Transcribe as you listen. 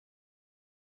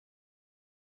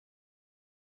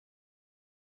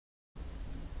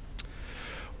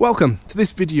Welcome to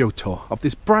this video tour of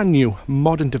this brand new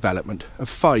modern development of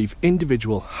 5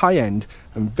 individual high-end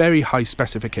and very high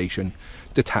specification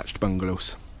detached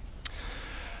bungalows.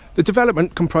 The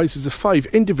development comprises of 5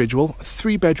 individual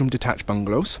 3-bedroom detached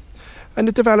bungalows, and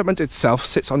the development itself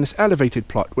sits on this elevated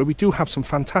plot where we do have some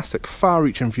fantastic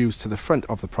far-reaching views to the front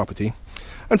of the property.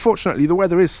 Unfortunately, the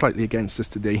weather is slightly against us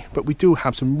today, but we do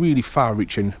have some really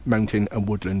far-reaching mountain and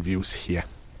woodland views here.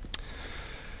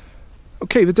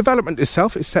 Okay, the development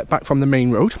itself is set back from the main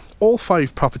road. All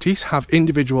 5 properties have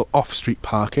individual off-street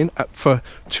parking for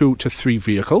 2 to 3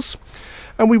 vehicles.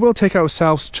 And we will take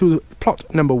ourselves to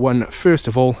plot number 1 first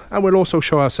of all, and we'll also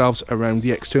show ourselves around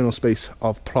the external space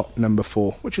of plot number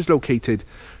 4, which is located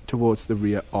towards the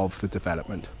rear of the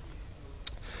development.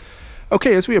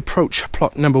 Okay, as we approach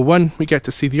plot number 1, we get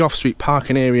to see the off-street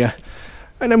parking area,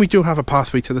 and then we do have a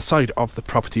pathway to the side of the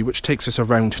property which takes us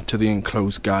around to the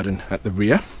enclosed garden at the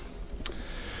rear.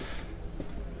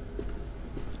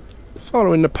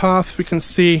 Following the path, we can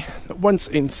see that once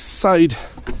inside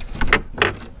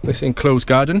this enclosed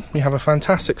garden, we have a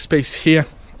fantastic space here,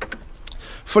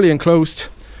 fully enclosed,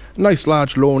 nice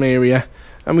large lawn area,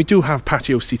 and we do have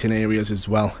patio seating areas as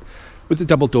well, with the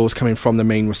double doors coming from the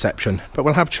main reception, but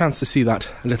we'll have a chance to see that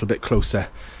a little bit closer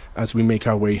as we make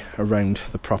our way around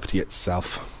the property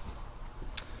itself.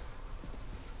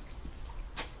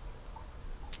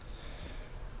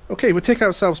 Okay, we'll take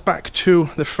ourselves back to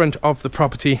the front of the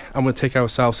property and we'll take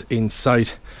ourselves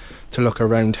inside to look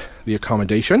around the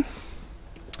accommodation.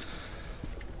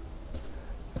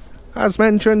 As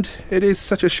mentioned, it is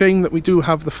such a shame that we do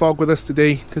have the fog with us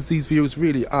today, because these views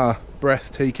really are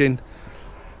breathtaking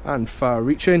and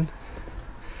far-reaching.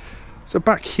 So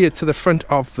back here to the front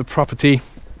of the property,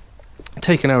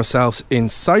 taking ourselves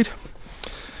inside,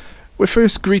 we're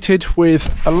first greeted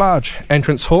with a large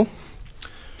entrance hall,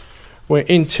 where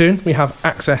in turn we have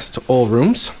access to all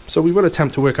rooms, so we will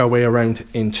attempt to work our way around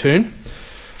in turn.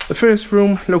 The first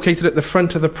room, located at the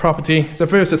front of the property, is a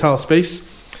versatile space.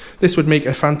 This would make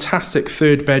a fantastic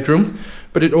 3rd bedroom,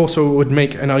 but it also would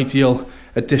make an ideal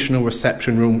additional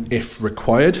reception room if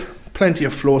required. Plenty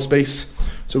of floor space,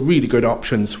 so really good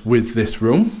options with this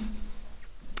room.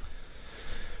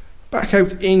 Back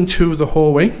out into the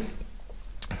hallway,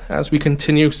 as we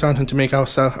continue starting to make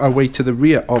our way to the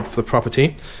rear of the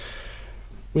property.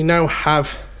 We now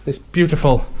have this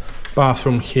beautiful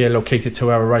bathroom here located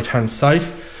to our right hand side,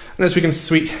 and as we can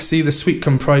see, the suite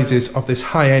comprises of this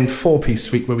high-end 4-piece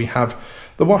suite where we have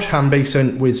the wash hand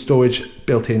basin with storage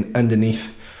built in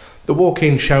underneath, the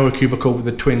walk-in shower cubicle with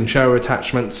the twin shower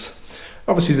attachments,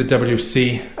 obviously the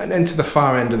WC, and then to the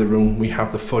far end of the room we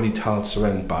have the fully tiled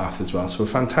surround bath as well, so a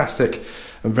fantastic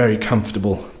and very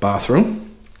comfortable bathroom.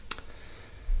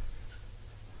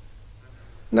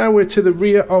 Now we're to the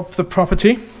rear of the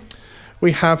property.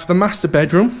 We have the master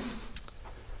bedroom.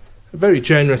 A very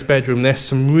generous bedroom this,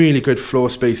 some really good floor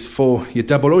space for your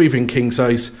double or even king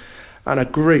size, and a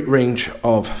great range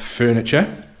of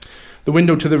furniture. The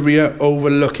window to the rear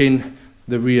overlooking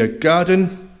the rear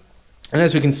garden. And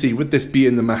as we can see, with this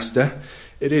being the master,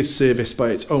 it is serviced by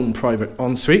its own private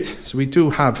ensuite. So we do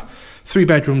have 3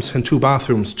 bedrooms and 2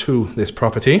 bathrooms to this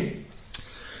property.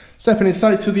 Stepping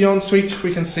inside to the ensuite,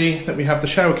 we can see that we have the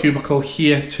shower cubicle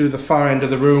here to the far end of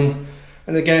the room,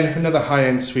 and again another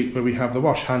high-end suite where we have the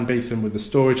wash hand basin with the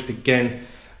storage again,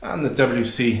 and the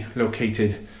WC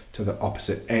located to the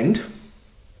opposite end.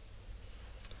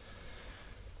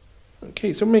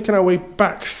 Okay, so making our way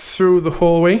back through the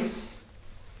hallway,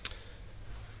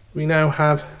 we now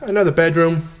have another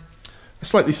bedroom, a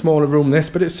slightly smaller room this,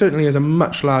 but it certainly is a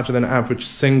much larger than average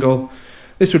single.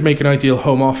 This would make an ideal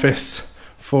home office,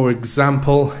 for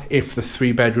example, if the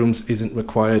 3 bedrooms isn't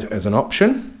required as an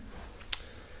option.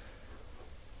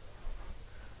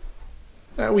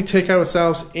 Now we take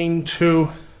ourselves into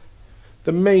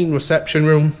the main reception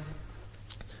room.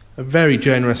 A very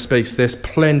generous space this,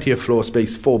 plenty of floor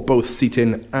space for both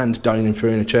seating and dining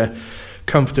furniture,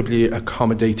 comfortably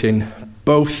accommodating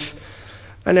both.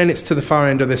 And then it's to the far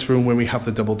end of this room where we have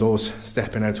the double doors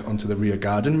stepping out onto the rear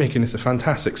garden, making this a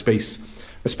fantastic space,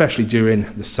 especially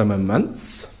during the summer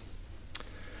months.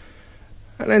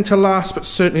 And then to last but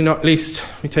certainly not least,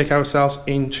 we take ourselves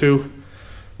into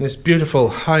this beautiful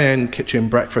high-end kitchen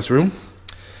breakfast room.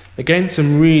 Again,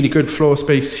 some really good floor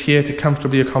space here to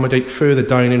comfortably accommodate further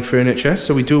dining furniture,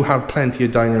 so we do have plenty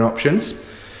of dining options.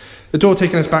 The door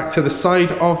taking us back to the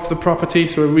side of the property,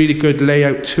 so a really good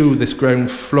layout to this ground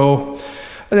floor.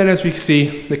 And then as we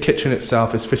see, the kitchen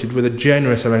itself is fitted with a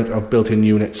generous amount of built-in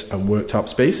units and worktop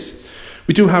space.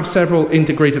 We do have several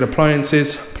integrated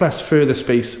appliances, plus further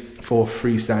space for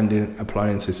freestanding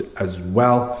appliances as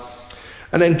well.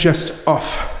 And then just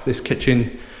off this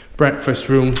kitchen, breakfast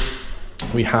room.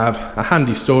 We have a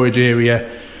handy storage area,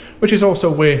 which is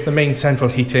also where the main central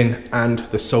heating and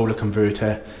the solar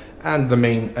converter and the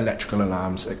main electrical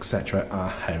alarms, etc. are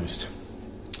housed.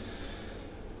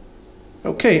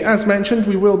 Okay, as mentioned,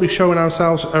 we will be showing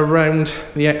ourselves around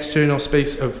the external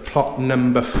space of plot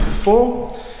number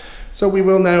 4. So we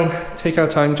will now take our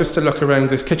time just to look around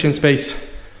this kitchen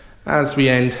space as we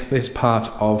end this part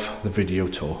of the video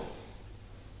tour.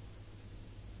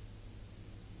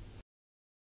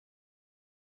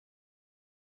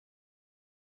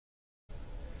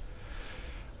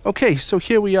 Okay, so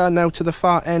here we are now to the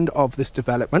far end of this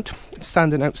development,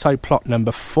 standing outside plot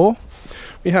number 4.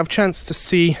 We have a chance to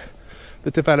see the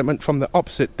development from the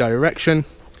opposite direction,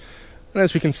 and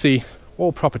as we can see,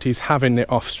 all properties having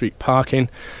their off-street parking,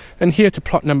 and here to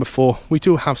plot number 4 we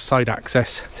do have side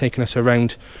access taking us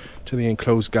around to the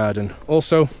enclosed garden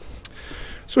also.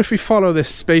 So if we follow this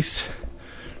space,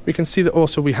 we can see that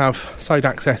also we have side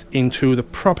access into the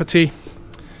property.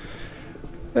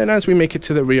 Then as we make it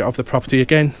to the rear of the property,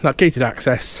 again that gated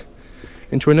access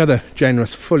into another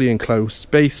generous fully enclosed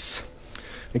space.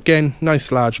 Again,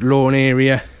 nice large lawn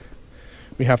area.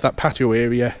 We have that patio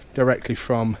area directly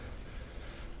from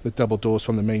the double doors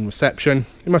from the main reception.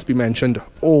 It must be mentioned,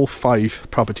 all 5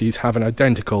 properties have an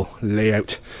identical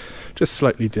layout, just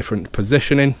slightly different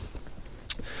positioning.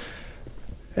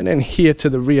 And then here to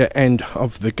the rear end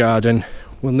of the garden,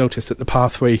 we'll notice that the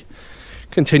pathway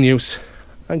continues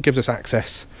and gives us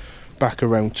access back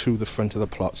around to the front of the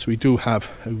plot. So we do have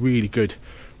a really good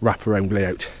wraparound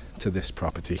layout to this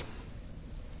property.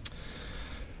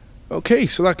 Okay,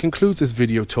 so that concludes this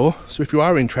video tour. So if you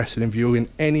are interested in viewing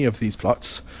any of these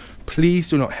plots, please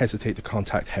do not hesitate to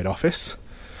contact head office.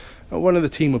 One of the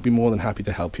team will be more than happy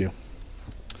to help you.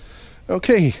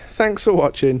 Okay, thanks for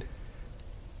watching.